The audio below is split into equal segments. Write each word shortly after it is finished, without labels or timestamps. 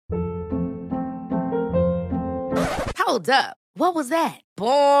Hold up. What was that?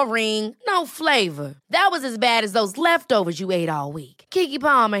 Boring. No flavor. That was as bad as those leftovers you ate all week. Keke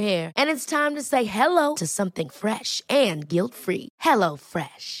Palmer here, and it's time to say hello to something fresh and guilt-free. Hello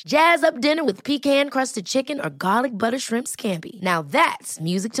Fresh. Jazz up dinner with pecan-crusted chicken or garlic butter shrimp scampi. Now that's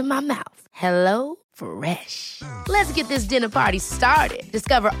music to my mouth. Hello Fresh. Let's get this dinner party started.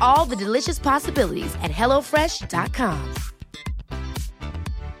 Discover all the delicious possibilities at hellofresh.com.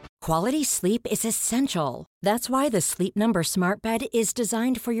 Quality sleep is essential. That's why the Sleep Number Smart Bed is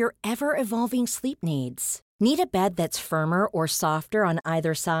designed for your ever-evolving sleep needs. Need a bed that's firmer or softer on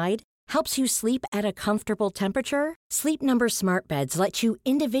either side? Helps you sleep at a comfortable temperature? Sleep Number Smart Beds let you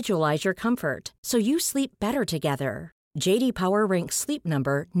individualize your comfort, so you sleep better together. J.D. Power ranks Sleep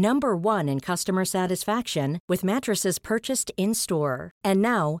Number number 1 in customer satisfaction with mattresses purchased in-store. And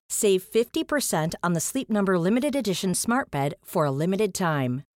now, save 50% on the Sleep Number Limited Edition Smart Bed for a limited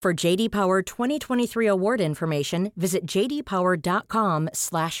time. For J.D. Power 2023 award information, visit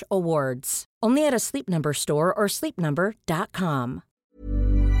jdpower.com/awards. Only at a Sleep Number store or sleepnumber.com.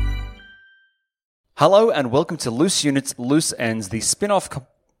 Hello and welcome to Loose Units, Loose Ends, the spin-off...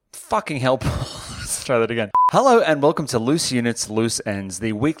 Fucking help. Let's try that again. Hello and welcome to Loose Units, Loose Ends,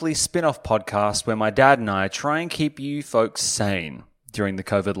 the weekly spin-off podcast where my dad and I try and keep you folks sane during the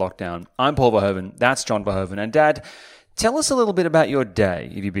COVID lockdown. I'm Paul Verhoeven, that's John Verhoeven, and Dad, tell us a little bit about your day,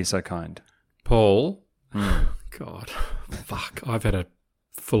 if you'd be so kind. Paul, God, fuck, I've had a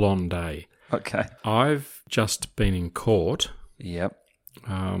full-on day. Okay. I've just been in court. Yep.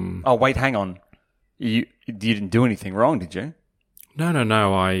 Oh, wait, hang on. You didn't do anything wrong, did you?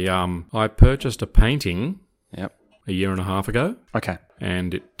 No. I purchased a painting. Yep. A year and a half ago. Okay.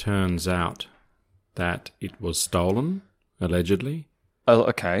 And it turns out that it was stolen, allegedly. Oh,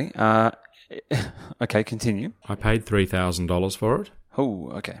 okay. Okay, continue. I paid $3,000 for it. Oh,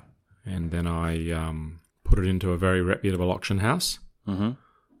 okay. And then I put it into a very reputable auction house. Mm-hmm.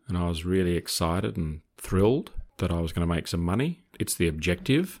 And I was really excited and thrilled that I was going to make some money. It's the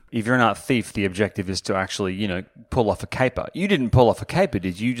objective. If you're an art thief, the objective is to actually, pull off a caper. You didn't pull off a caper,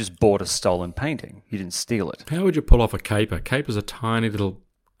 did you? You just bought a stolen painting. You didn't steal it. How would you pull off a caper? Capers are tiny little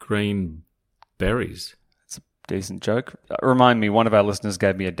green berries. It's a decent joke. Remind me, one of our listeners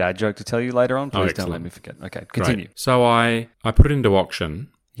gave me a dad joke to tell you later on. Please don't let me forget. Okay, continue. Great. So I put it into auction.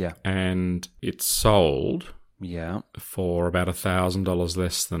 Yeah. And it sold. Yeah. For about $1,000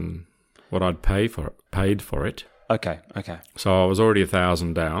 less than what I'd paid for it. Okay. So I was already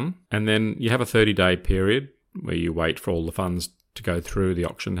 $1,000 down, and then you have a 30-day period where you wait for all the funds to go through the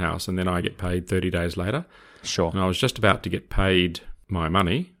auction house, and then I get paid 30 days later. Sure. And I was just about to get paid my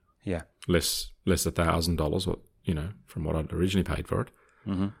money. Yeah. Less $1,000, from what I'd originally paid for it.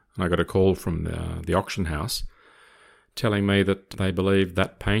 Mm-hmm. And I got a call from the auction house telling me that they believed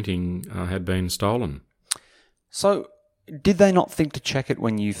that painting had been stolen. So, did they not think to check it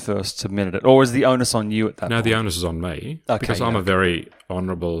when you first submitted it? Or was the onus on you at that point? No, the onus is on me. Okay, because I'm a very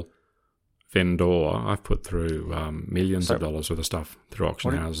honourable vendor. I've put through millions of dollars worth of stuff through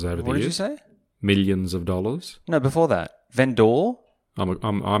auction houses over the years. What did you say? Millions of dollars. No, before that. Vendor?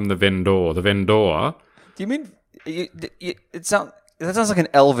 I'm the vendor. The vendor. Do you mean... that sounds like an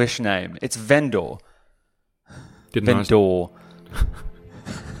elvish name. It's vendor. Vendor.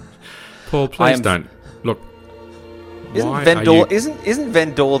 Paul, please don't... Look... Isn't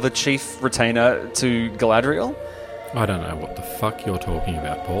Vendor the chief retainer to Galadriel? I don't know what the fuck you're talking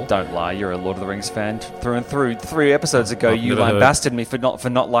about, Paul. Don't lie, you're a Lord of the Rings fan through and through. 3 episodes ago, you lambasted me for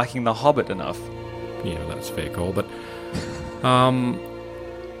not liking The Hobbit enough. Yeah, that's a fair call, but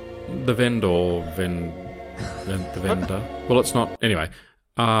the vendor. Well, it's not anyway.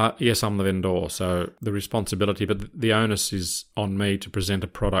 Yes, I'm the vendor, so the responsibility, but the onus is on me to present a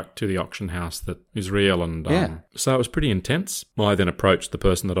product to the auction house that is real. And so it was pretty intense. I then approached the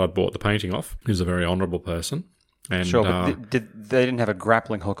person that I'd bought the painting off, who's a very honourable person. And, sure, but they didn't have a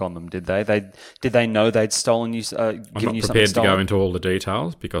grappling hook on them, did they? Did they know they'd stolen you? I'm not prepared to go into all the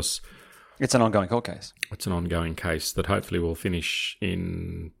details because it's an ongoing court case. It's an ongoing case that hopefully will finish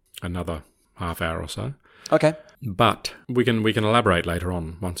in another half hour or so. Okay. But we can elaborate later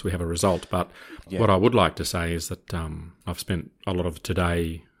on once we have a result. But what I would like to say is that I've spent a lot of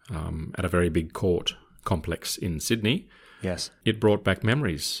today at a very big court complex in Sydney. Yes. It brought back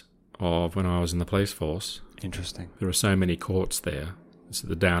memories of when I was in the police force. Interesting. There are so many courts there. It's at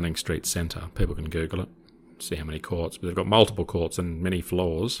the Downing Street Centre. People can Google it, see how many courts. But they've got multiple courts and many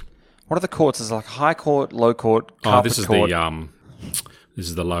floors. What are the courts? Is it like high court, low court, carpet court? This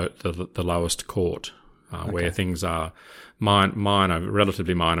is the lowest court. Where things are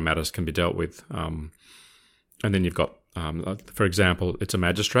relatively minor matters can be dealt with. And then you've got, for example, it's a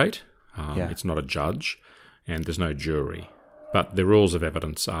magistrate. It's not a judge. and there's no jury. But the rules of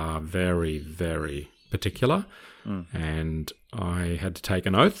evidence are very, very particular, and I had to take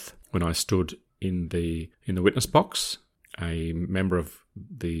an oath when I stood in the witness box. A member of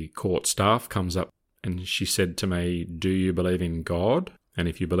the court staff comes up and she said to me, "Do you believe in God? And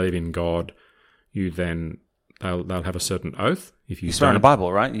if you believe in God, they'll have a certain oath. If you swear on a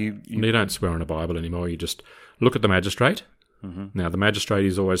Bible, right? You don't swear on a Bible anymore. You just look at the magistrate. Mm-hmm. Now, the magistrate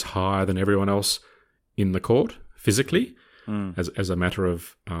is always higher than everyone else in the court physically, as a matter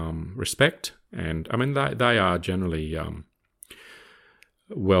of respect. And I mean, they are generally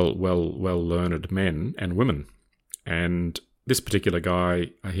well learned men and women. And this particular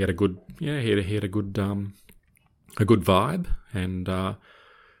guy, he had a good vibe, and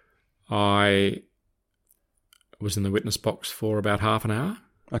I was in the witness box for about half an hour.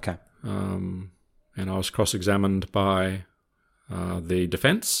 Okay. And I was cross-examined by the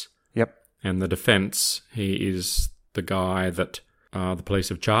defence. Yep. And the defence, he is the guy that the police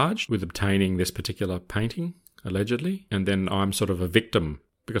have charged with obtaining this particular painting, allegedly. And then I'm sort of a victim,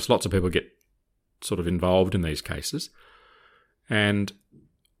 because lots of people get sort of involved in these cases. And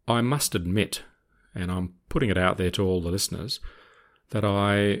I must admit, and I'm putting it out there to all the listeners, that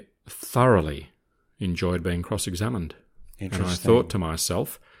I thoroughly enjoyed being cross-examined. Interesting. And I thought to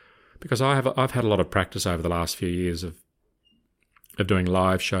myself, because I've had a lot of practice over the last few years of doing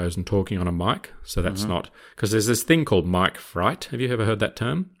live shows and talking on a mic, so that's not... Because there's this thing called mic fright. Have you ever heard that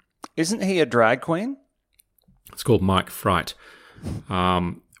term? Isn't he a drag queen? It's called mic fright,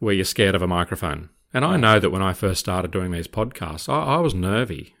 where you're scared of a microphone. And I know that when I first started doing these podcasts, I was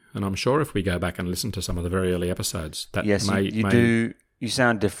nervy. And I'm sure if we go back and listen to some of the very early episodes, that do. You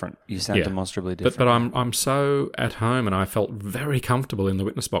sound different. You sound demonstrably different. But I'm so at home, and I felt very comfortable in the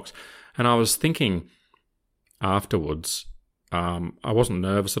witness box. And I was thinking afterwards, I wasn't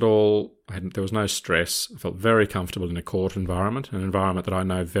nervous at all. There was no stress. I felt very comfortable in a court environment, an environment that I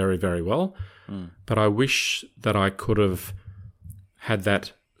know very, very well. But I wish that I could have had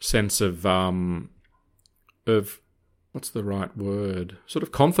that sense of what's the right word? Sort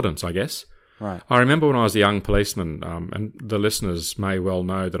of confidence, I guess. Right. I remember when I was a young policeman, and the listeners may well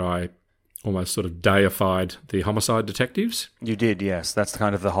know that I almost sort of deified the homicide detectives. You did, yes. That's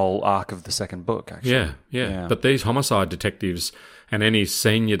kind of the whole arc of the second book, actually. Yeah. But these homicide detectives and any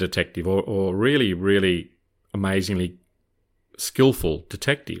senior detective or really, really amazingly skillful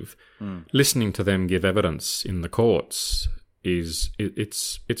detective, listening to them give evidence in the courts it's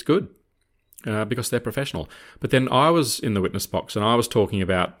good. Because they're professional. But then I was in the witness box and I was talking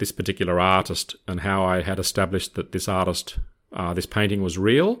about this particular artist and how I had established that this artist, this painting was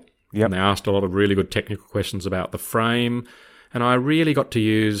real. Yep. And they asked a lot of really good technical questions about the frame. And I really got to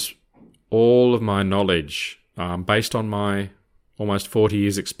use all of my knowledge based on my almost 40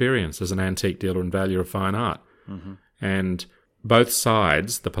 years' experience as an antique dealer and valuer of fine art. Mm-hmm. And both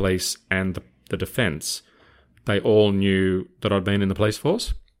sides, the police and the defence, they all knew that I'd been in the police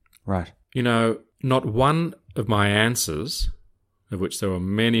force. Right. You know, not one of my answers, of which there were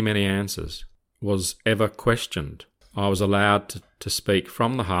many, many answers, was ever questioned. I was allowed to speak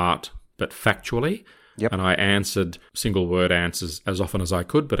from the heart, but factually, and I answered single-word answers as often as I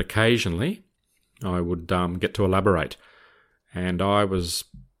could, but occasionally I would get to elaborate. And I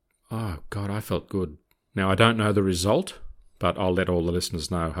felt good. Now, I don't know the result, but I'll let all the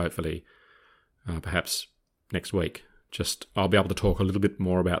listeners know, hopefully, perhaps next week. I'll be able to talk a little bit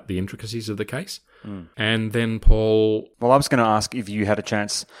more about the intricacies of the case. And then Paul... Well, I was going to ask if you had a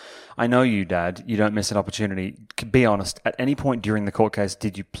chance. I know you, Dad. You don't miss an opportunity. Be honest, at any point during the court case,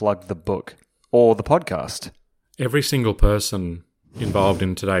 did you plug the book or the podcast? Every single person involved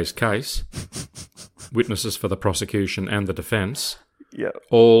in today's case, witnesses for the prosecution and the defence,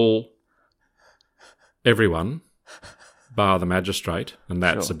 everyone... bar the magistrate, and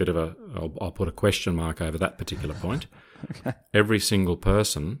that's a bit of I'll put a question mark over that particular point. Okay. Every single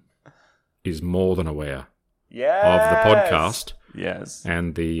person is more than aware of the podcast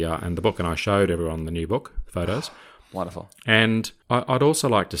and the book, and I showed everyone the new book, photos. Wonderful. And I'd also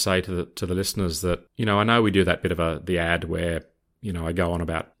like to say to the listeners that, you know, I know we do that bit of the ad where, you know, I go on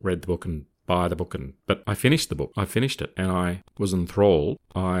about read the book and buy the book, but I finished the book. I finished it, and I was enthralled.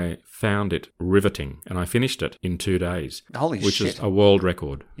 I found it riveting, and I finished it in 2 days. Holy shit. Which is a world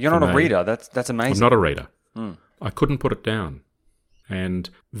record. You're not a reader. That's amazing. I'm not a reader. I couldn't put it down. And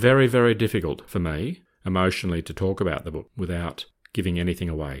very, very difficult for me emotionally to talk about the book without giving anything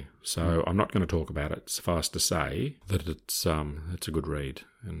away. So I'm not going to talk about it. Suffice to say that it's a good read.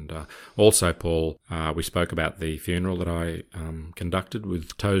 And also, Paul, we spoke about the funeral that I conducted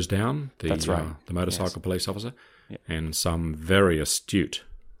with Toes Down, the motorcycle police officer, and some very astute,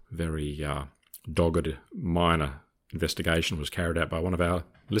 very dogged minor investigation was carried out by one of our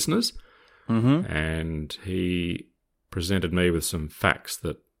listeners, and he presented me with some facts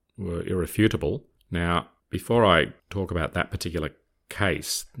that were irrefutable. Now, before I talk about that particular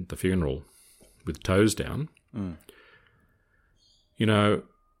case, the funeral with toes down, you know,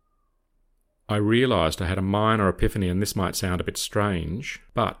 I realised I had a minor epiphany, and this might sound a bit strange,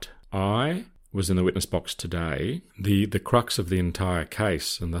 but I was in the witness box today. The crux of the entire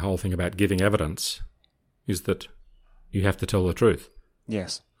case and the whole thing about giving evidence is that you have to tell the truth.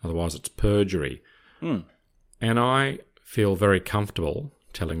 Yes. Otherwise it's perjury. And I feel very comfortable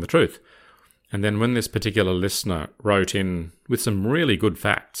telling the truth. And then when this particular listener wrote in with some really good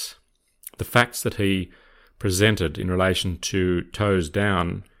facts, the facts that he presented in relation to toes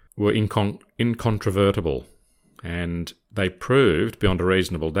down were incontrovertible, and they proved beyond a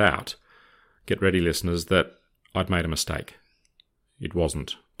reasonable doubt, get ready listeners, that I'd made a mistake. It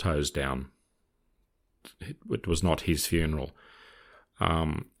wasn't toes down. It was not his funeral.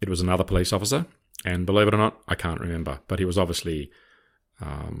 It was another police officer, and believe it or not, I can't remember, but he was obviously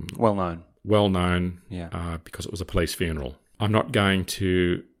well known, because it was a police funeral. I'm not going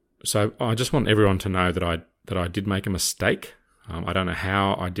to. So I just want everyone to know that I did make a mistake. I don't know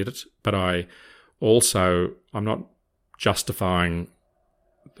how I did it, but I'm not justifying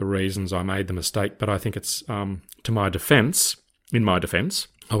the reasons I made the mistake, but I think it's in my defence,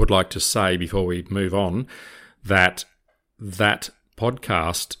 I would like to say before we move on that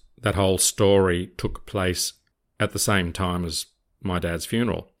podcast, that whole story took place at the same time as my dad's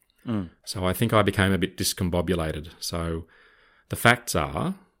funeral. So I think I became a bit discombobulated. So the facts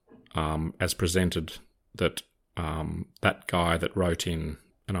are, as presented, that that guy that wrote in,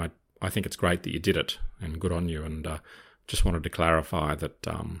 and I think it's great that you did it, and good on you, and just wanted to clarify that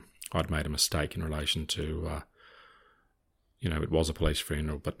I'd made a mistake in relation to, it was a police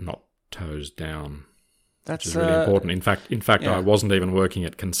funeral, but not toes down. Which is really important. In fact, I wasn't even working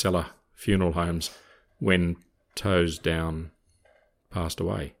at Kinsella Funeral Homes when toes down passed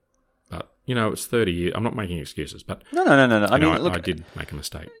away. But, it's 30 years. I'm not making excuses, but... No. I mean, look, I did make a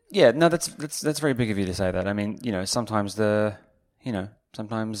mistake. Yeah, no, that's very big of you to say that. I mean, sometimes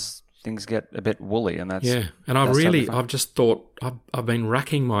sometimes things get a bit woolly, and that's... Yeah, and I've just thought, I've been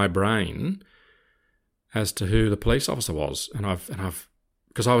racking my brain as to who the police officer was, and I've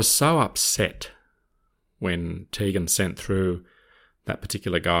because I was so upset when Tegan sent through that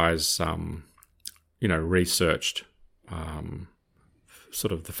particular guy's, researched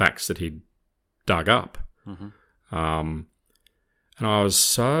sort of the facts that he'd dug up. And I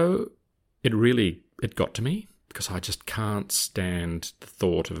was it got to me, because I just can't stand the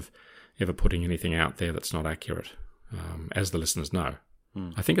thought of ever putting anything out there that's not accurate, as the listeners know.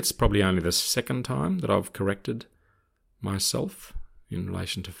 I think it's probably only the second time that I've corrected myself in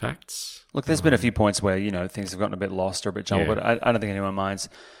relation to facts. Look, there's been a few points where, things have gotten a bit lost or a bit jumbled, but I don't think anyone minds.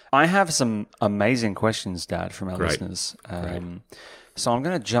 I have some amazing questions, Dad, from our listeners. So I'm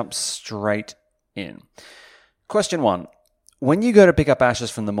going to jump straight in. Question 1. When you go to pick up ashes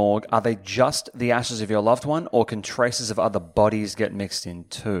from the morgue, are they just the ashes of your loved one, or can traces of other bodies get mixed in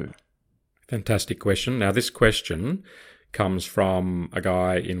too? Fantastic question. Now, this question comes from a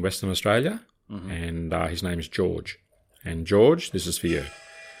guy in Western Australia, and his name is George. And George, this is for you.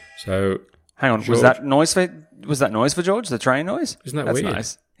 So, hang on, George, was that noise for George? The train noise? Isn't that That's weird?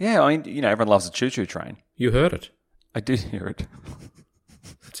 Nice. Yeah, I mean, everyone loves a choo-choo train. You heard it. I did hear it.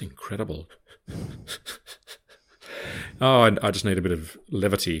 That's incredible. I just need a bit of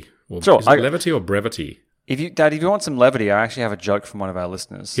levity. Sure, is it levity or brevity? Dad, if you want some levity, I actually have a joke from one of our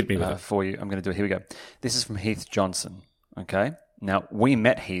listeners. Hit me with it. For you. I'm going to do it. Here we go. This is from Heath Johnson. Okay. Now, we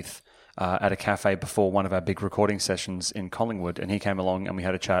met Heath at a cafe before one of our big recording sessions in Collingwood, and he came along and we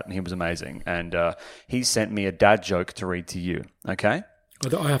had a chat, and he was amazing. And he sent me a dad joke to read to you. Okay.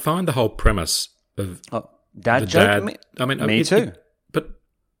 I find the whole premise of dad joke. Me too. But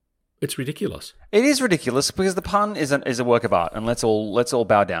it's ridiculous. It is ridiculous because the pun is a work of art, and let's all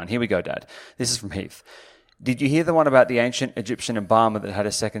bow down. Here we go, Dad. This is from Heath. Did you hear the one about the ancient Egyptian embalmer that had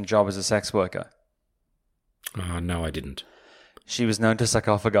a second job as a sex worker? No, I didn't. She was known to suck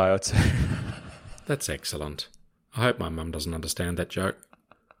off a guy or two. That's excellent. I hope my mum doesn't understand that joke.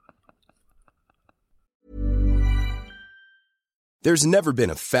 There's never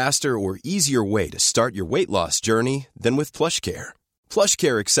been a faster or easier way to start your weight loss journey than with PlushCare.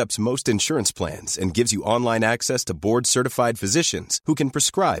 PlushCare accepts most insurance plans and gives you online access to board-certified physicians who can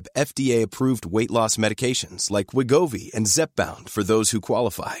prescribe FDA-approved weight loss medications like Wegovy and Zepbound for those who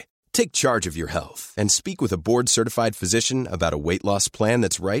qualify. Take charge of your health and speak with a board-certified physician about a weight loss plan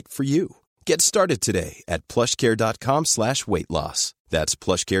that's right for you. Get started today at plushcare.com/weight-loss. That's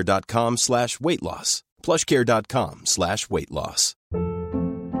plushcare.com/weight loss. plushcare.com/weight loss.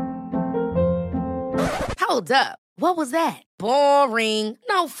 Hold up. What was that? Boring.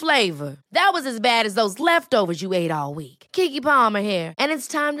 No flavor. That was as bad as those leftovers you ate all week. Keke Palmer here, and it's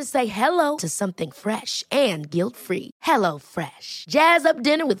time to say hello to something fresh and guilt-free. Hello Fresh. Jazz up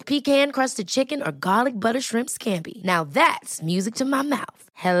dinner with pecan-crusted chicken or garlic butter shrimp scampi. Now that's music to my mouth.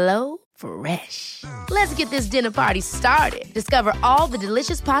 Hello Fresh. Let's get this dinner party started. Discover all the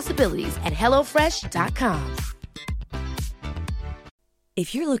delicious possibilities at hellofresh.com.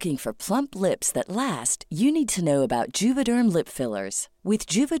 If you're looking for plump lips that last, you need to know about Juvederm lip fillers. With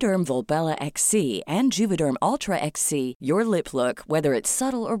Juvederm Volbella XC and Juvederm Ultra XC, your lip look, whether it's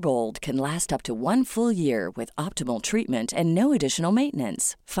subtle or bold, can last up to 1 full year with optimal treatment and no additional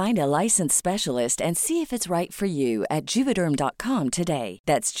maintenance. Find a licensed specialist and see if it's right for you at Juvederm.com today.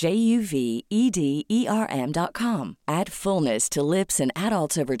 That's JUVEDERM.com. Add fullness to lips in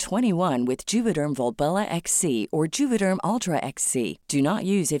adults over 21 with Juvederm Volbella XC or Juvederm Ultra XC. Do not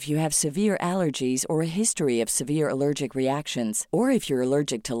use if you have severe allergies or a history of severe allergic reactions, or if you're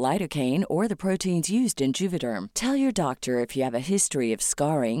allergic to lidocaine or the proteins used in Juvederm. Tell your doctor if you have a history of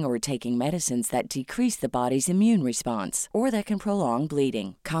scarring or taking medicines that decrease the body's immune response or that can prolong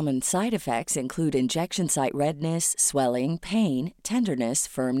bleeding. Common side effects include injection site redness, swelling, pain, tenderness,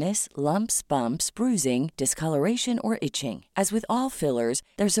 firmness, lumps, bumps, bruising, discoloration, or itching. As with all fillers,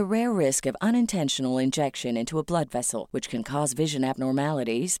 there's a rare risk of unintentional injection into a blood vessel, which can cause vision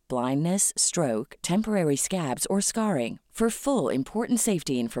abnormalities, blindness, stroke, temporary scabs, or scarring. For full important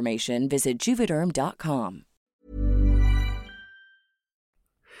safety information, visit Juvederm.com.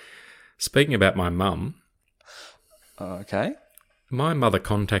 Speaking about my mum. Okay. My mother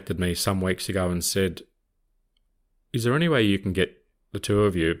contacted me some weeks ago and said, is there any way you can get the two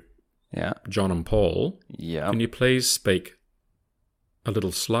of you, John and Paul, can you please speak a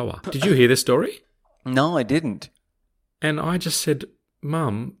little slower? Did you hear this story? No, I didn't. And I just said,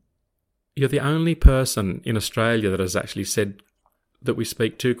 Mum, you're the only person in Australia that has actually said that we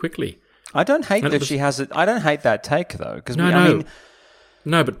speak too quickly. I don't hate that she has it. I don't hate that take, though. Because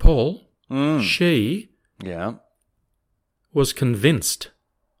No, but Paul, she was convinced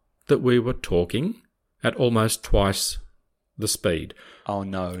that we were talking at almost twice the speed. Oh,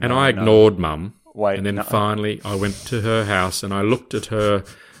 no. And I ignored Mum. Wait, and then finally I went to her house and I looked at her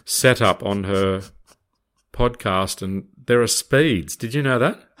setup on her podcast, and there are speeds. Did you know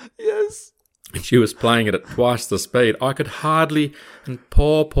that? Yes. And she was playing it at twice the speed. I could hardly, and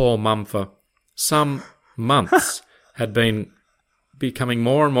poor Mum for some months had been becoming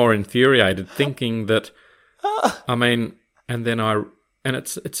more and more infuriated, thinking that, I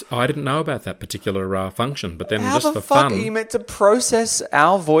didn't know about that particular function, but then How just the for fuck fun. are you meant to process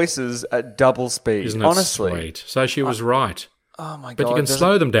our voices at double speed? Isn't it honestly? Sweet? So she was right. Oh my God. But you can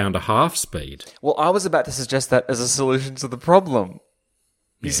slow them down to half speed. Well, I was about to suggest that as a solution to the problem.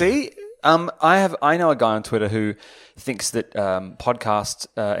 You see? I know a guy on Twitter who thinks that podcast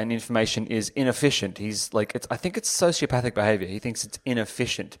and information is inefficient. He's like, I think it's sociopathic behavior. He thinks it's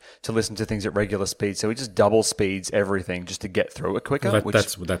inefficient to listen to things at regular speed, so he just double speeds everything just to get through it quicker. Well,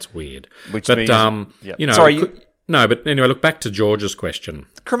 that's weird. Which but means, you know, sorry. No, but anyway, look back to George's question.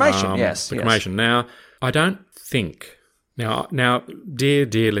 Cremation, yes. Cremation. Now, I don't think. Now,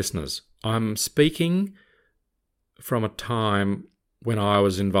 dear listeners, I'm speaking from a time when I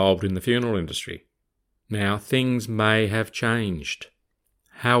was involved in the funeral industry. Now, things may have changed.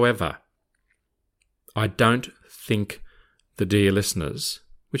 However, I don't think the dear listeners,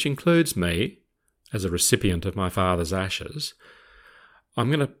 which includes me as a recipient of my father's ashes, I'm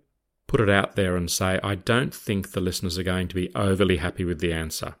going to put it out there and say I don't think the listeners are going to be overly happy with the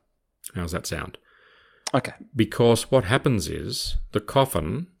answer. How's that sound? Okay. Because what happens is the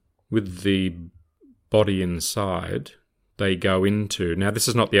coffin with the body inside, they go into... Now, this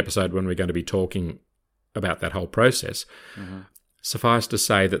is not the episode when we're going to be talking about that whole process. Mm-hmm. Suffice to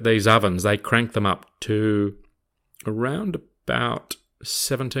say that these ovens, they crank them up to around about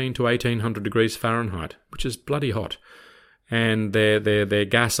 17 to 1800 degrees Fahrenheit, which is bloody hot. And they're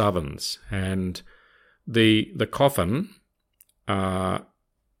gas ovens. And the coffin, it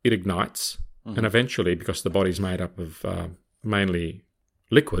ignites. Mm-hmm. And eventually, because the body's made up of mainly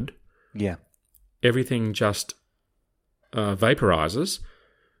liquid, everything just vaporizes,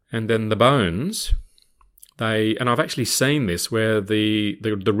 and then the bones, and I've actually seen this where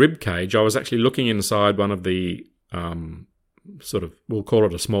the rib cage, I was actually looking inside one of the we'll call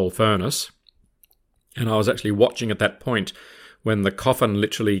it a small furnace, and I was actually watching at that point when the coffin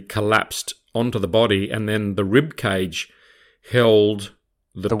literally collapsed onto the body, and then the rib cage held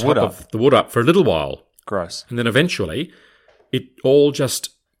the top of the wood up for a little while. Gross. And then eventually it just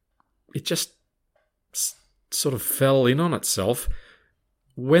sort of fell in on itself.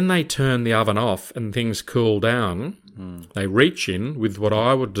 When they turn the oven off and things cool down, they reach in with what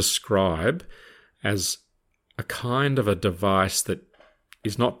I would describe as a kind of a device that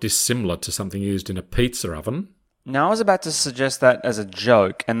is not dissimilar to something used in a pizza oven. Now, I was about to suggest that as a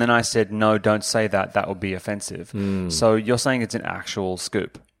joke, and then I said, no, don't say that. That would be offensive. So you're saying it's an actual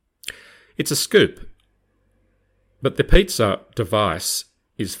scoop? It's a scoop. But the pizza device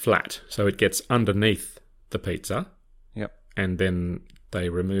is flat, so it gets underneath the pizza. Yep. And then they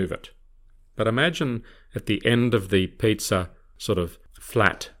remove it. But imagine at the end of the pizza sort of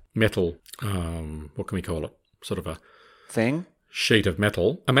flat metal, what can we call it? Sort of a thing? Sheet of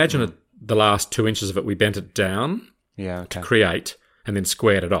metal. Imagine it, the last 2 inches of it, we bent it down to create and then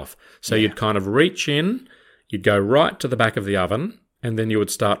squared it off. So you'd kind of reach in, you'd go right to the back of the oven, and then you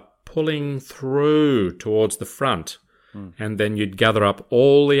would start pulling through towards the front, and then you'd gather up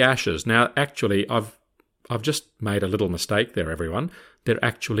all the ashes. Now, actually, I've just made a little mistake there, everyone. They're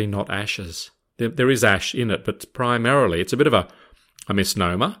actually not ashes. There is ash in it, but primarily it's a bit of a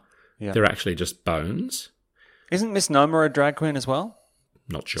misnomer. Yeah. They're actually just bones. Isn't Misnomer a drag queen as well?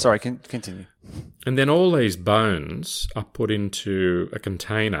 Not sure. Sorry, continue. And then all these bones are put into a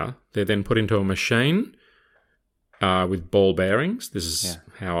container. They're then put into a machine with ball bearings. This is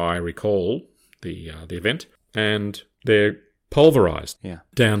how I recall the event. And they're pulverized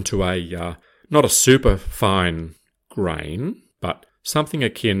down to a not a super fine grain, but something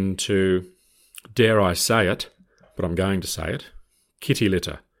akin to, dare I say it, but I'm going to say it, kitty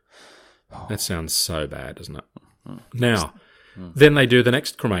litter. That sounds so bad, doesn't it? Now, then they do the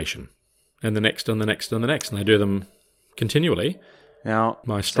next cremation, and the next, and the next, and the next, and they do them continually. Now,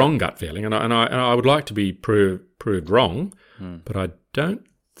 my strong gut feeling, and I would like to be proved wrong, but I don't.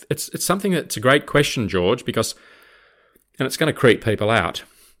 It's something that's a great question, George, because, and it's going to creep people out.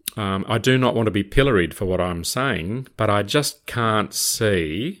 I do not want to be pilloried for what I'm saying, but I just can't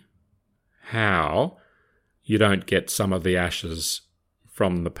see how you don't get some of the ashes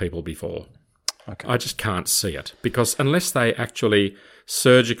from the people before. Okay. I just can't see it, because unless they actually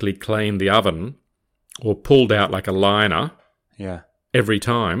surgically clean the oven or pulled out like a liner every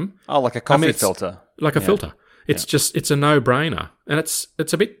time. Oh, like a coffee filter. Like a filter. It's just, it's a no-brainer. And it's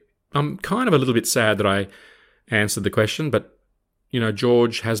a bit, I'm kind of a little bit sad that I answered the question, but, you know,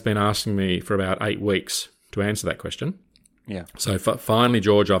 George has been asking me for about 8 weeks to answer that question. Yeah. So finally,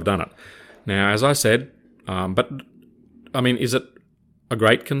 George, I've done it. Now, as I said, but, I mean, is it a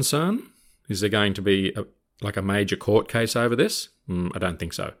great concern? Is there going to be a major court case over this? I don't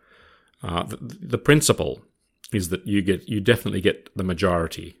think so. The principle is that you definitely get the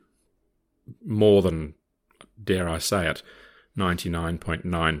majority, more than, dare I say it,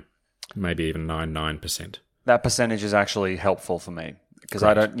 99.9, maybe even 99%. That percentage is actually helpful for me. Because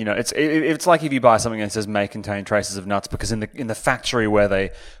I don't, it's like if you buy something and it says may contain traces of nuts, because in the factory where they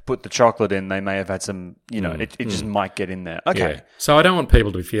put the chocolate in, they may have had some, it just might get in there. Okay. Yeah. So I don't want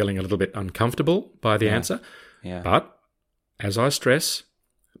people to be feeling a little bit uncomfortable by the answer. Yeah. But as I stress,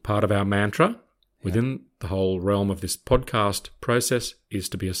 part of our mantra within the whole realm of this podcast process is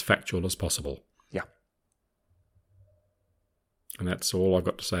to be as factual as possible. Yeah. And that's all I've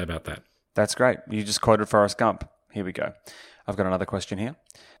got to say about that. That's great. You just quoted Forrest Gump. Here we go. I've got another question here.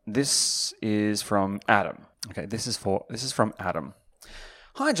 This is from Adam. Okay, this is from Adam.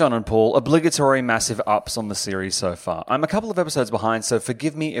 Hi, John and Paul. Obligatory massive ups on the series so far. I'm a couple of episodes behind, so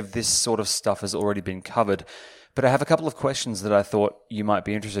forgive me if this sort of stuff has already been covered, but I have a couple of questions that I thought you might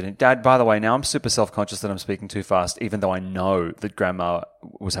be interested in. Dad, by the way, now I'm super self-conscious that I'm speaking too fast, even though I know that Grandma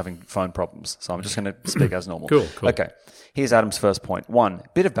was having phone problems, so I'm just going to speak as normal. Cool. Okay. Here's Adam's first point. 1,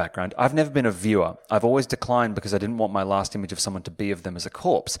 bit of background. I've never been a viewer. I've always declined because I didn't want my last image of someone to be of them as a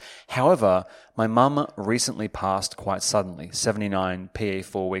corpse. However, my mum recently passed quite suddenly, 79 PE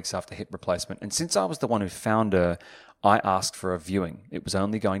 4 weeks after hip replacement. And since I was the one who found her, I asked for a viewing. It was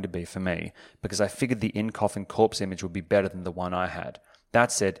only going to be for me because I figured the in-coffin corpse image would be better than the one I had.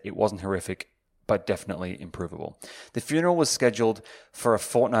 That said, it wasn't horrific, but definitely improvable. The funeral was scheduled for a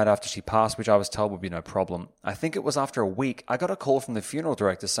fortnight after she passed, which I was told would be no problem. I think it was after a week, I got a call from the funeral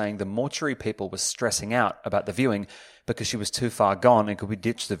director saying the mortuary people were stressing out about the viewing because she was too far gone and could we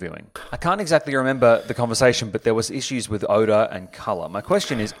ditch the viewing. I can't exactly remember the conversation, but there was issues with odor and color. My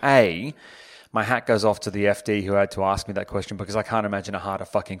question is, A, my hat goes off to the FD who had to ask me that question because I can't imagine a harder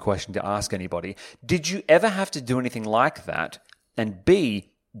fucking question to ask anybody. Did you ever have to do anything like that? And B,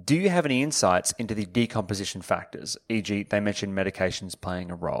 do you have any insights into the decomposition factors? E.g., they mentioned medications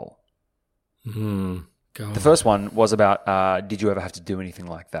playing a role. God. The first one was about, did you ever have to do anything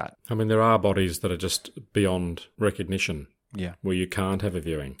like that? I mean, there are bodies that are just beyond recognition Yeah. where you can't have a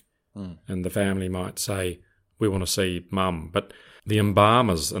viewing. And the family might say, we want to see mum. But the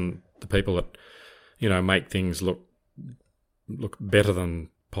embalmers and the people that, make things look better than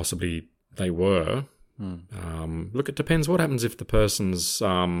possibly they were. Look, it depends. What happens if the person's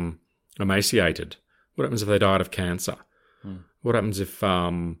emaciated? What happens if they died of cancer? What happens if,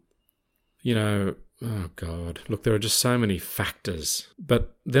 oh God, look, there are just so many factors.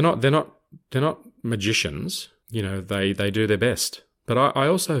 But they're not magicians. They do their best. But I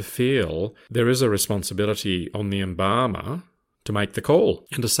also feel there is a responsibility on the embalmer to make the call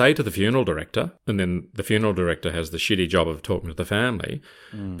and to say to the funeral director, and then the funeral director has the shitty job of talking to the family.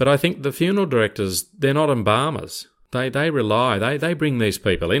 But I think the funeral directors, they're not embalmers. They bring these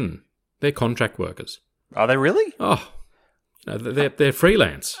people in. They're contract workers. Are they really? Oh, they're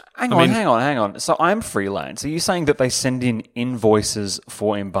freelance. Hang on. So I'm freelance. Are you saying that they send in invoices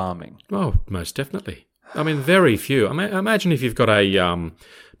for embalming? Oh, most definitely. I mean, very few. Imagine if you've got a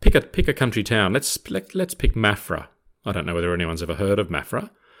pick a country town. Let's pick Maffra. I don't know whether anyone's ever heard of Maffra,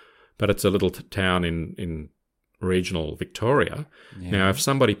 but it's a little town in regional Victoria. Yeah. Now, if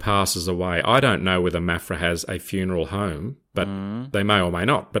somebody passes away, I don't know whether Maffra has a funeral home, but they may or may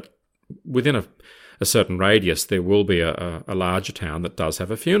not. But within a certain radius, there will be a larger town that does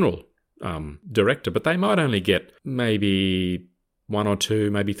have a funeral director, but they might only get maybe 1 or 2,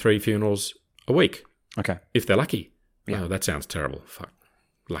 maybe 3 funerals a week. Okay. If they're lucky. Yeah. Oh, that sounds terrible. Fuck.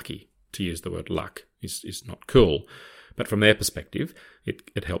 Lucky. To use the word luck is not cool. But from their perspective,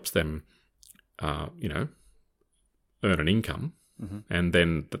 it helps them, earn an income, and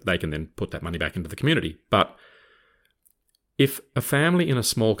then they can then put that money back into the community. But if a family in a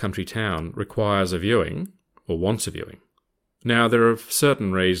small country town requires a viewing or wants a viewing, now there are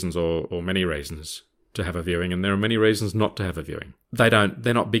certain reasons or many reasons to have a viewing, and there are many reasons not to have a viewing.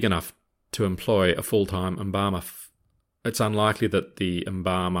 They're not big enough to employ a full-time embalmer. It's unlikely that the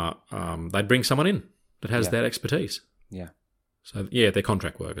embalmer, they'd bring someone in that has that expertise. Yeah. So, they're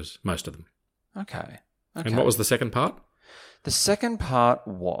contract workers, most of them. Okay. And what was the second part? The second part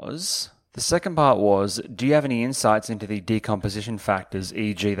was, do you have any insights into the decomposition factors,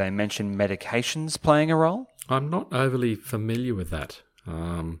 e.g. they mentioned medications playing a role? I'm not overly familiar with that.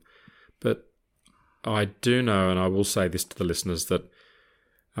 But I do know, and I will say this to the listeners, that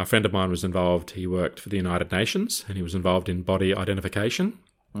a friend of mine was involved. He worked for the United Nations, and he was involved in body identification.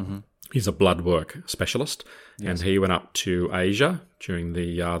 Mm-hmm. He's a blood work specialist, and he went up to Asia during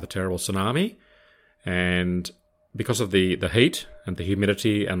the terrible tsunami, and because of the heat and the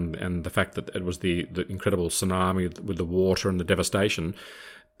humidity and the fact that it was the incredible tsunami with the water and the devastation,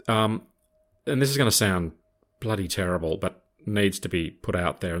 and this is going to sound bloody terrible, but needs to be put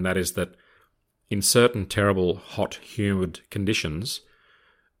out there, and that is that in certain terrible, hot, humid conditions,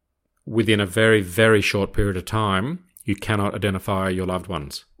 within a very, very short period of time, you cannot identify your loved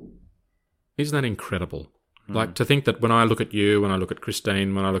ones. Isn't that incredible? Like, to think that when I look at you, when I look at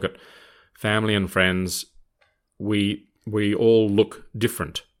Christine, when I look at family and friends, we all look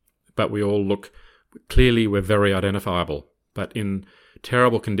different, but we all look, clearly we're very identifiable. But in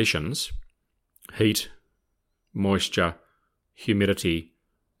terrible conditions, heat, moisture, humidity,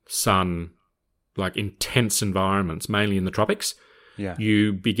 sun, like intense environments, mainly in the tropics,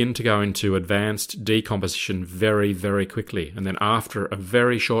 you begin to go into advanced decomposition very, very quickly. And then after a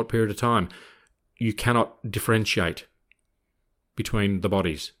very short period of time, you cannot differentiate between the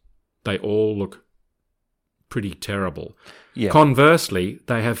bodies. They all look pretty terrible. Yeah. Conversely,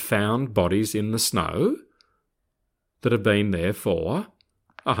 they have found bodies in the snow that have been there for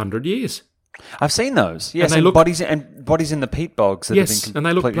 100 years. I've seen those. Yes, and bodies in the peat bogs that have been and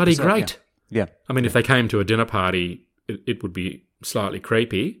they look bloody great. Yeah. I mean, if they came to a dinner party, it would be slightly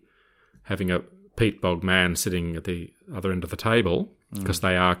creepy having a peat bog man sitting at the other end of the table because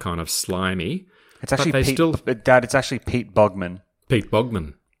they are kind of slimy. It's actually Dad, it's actually Pete Bogman. Pete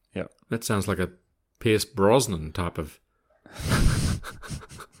Bogman. Yeah. That sounds like a Pierce Brosnan type of...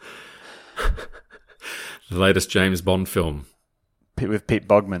 the latest James Bond film. With Pete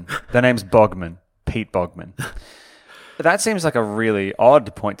Bogman. Their name's Bogman. Pete Bogman. That seems like a really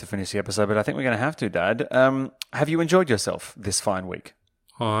odd point to finish the episode, but I think we're going to have to, Dad. Have you enjoyed yourself this fine week?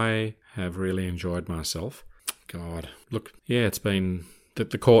 I have really enjoyed myself. God. Look, it's been...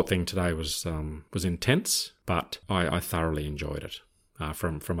 The court thing today was intense, but I thoroughly enjoyed it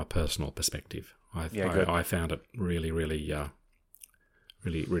from a personal perspective. I found it really, really,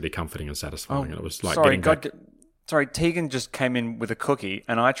 really, really comforting and satisfying. And it was like getting back... Sorry, Tegan just came in with a cookie,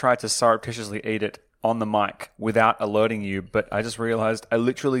 and I tried to surreptitiously eat it on the mic without alerting you, but I just realised I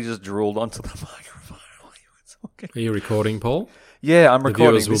literally just drooled onto the microphone while you were talking. Are you recording, Paul? Yeah, I'm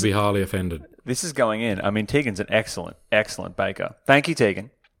recording. The viewers will be highly offended. This is going in. I mean, Tegan's an excellent, excellent baker. Thank you, Tegan.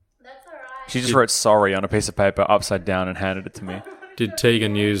 That's all right. She just wrote sorry on a piece of paper upside down and handed it to me. Did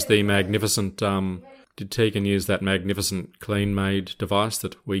Tegan use the magnificent... Did Tegan use that magnificent clean-made device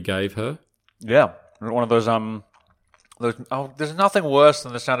that we gave her? Yeah. One of those... there's nothing worse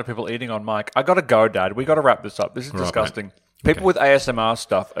than the sound of people eating on mic. I gotta go, Dad. We gotta wrap this up. This is disgusting. Mate. People with ASMR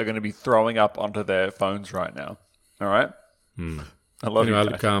stuff are going to be throwing up onto their phones right now. All right? I love you,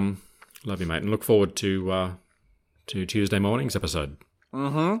 look, love you, mate. And look forward to Tuesday morning's episode.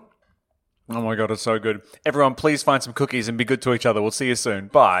 Mm-hmm. Oh, my God, it's so good. Everyone, please find some cookies and be good to each other. We'll see you soon.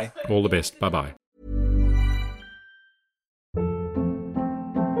 Bye. All the best. Bye-bye.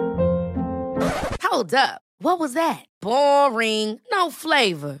 Hold up. What was that? Boring. No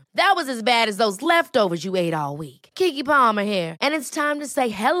flavor. That was as bad as those leftovers you ate all week. Keke Palmer here, and it's time to say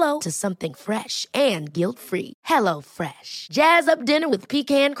hello to something fresh and guilt-free. HelloFresh. Jazz up dinner with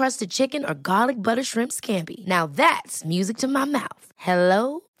pecan-crusted chicken or garlic butter shrimp scampi. Now that's music to my mouth.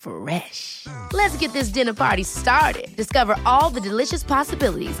 HelloFresh. Let's get this dinner party started. Discover all the delicious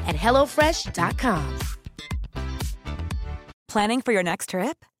possibilities at HelloFresh.com. Planning for your next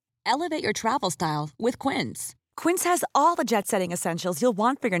trip? Elevate your travel style with Quince. Quince has all the jet-setting essentials you'll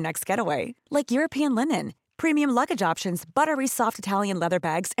want for your next getaway, like European linen, premium luggage options, buttery soft Italian leather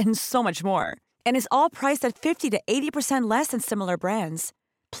bags, and so much more. And is all priced at 50 to 80% less than similar brands.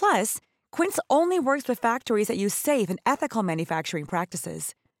 Plus, Quince only works with factories that use safe and ethical manufacturing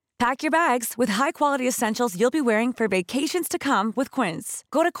practices. Pack your bags with high-quality essentials you'll be wearing for vacations to come with Quince.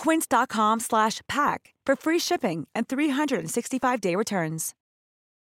 Go to quince.com/pack for free shipping and 365-day returns.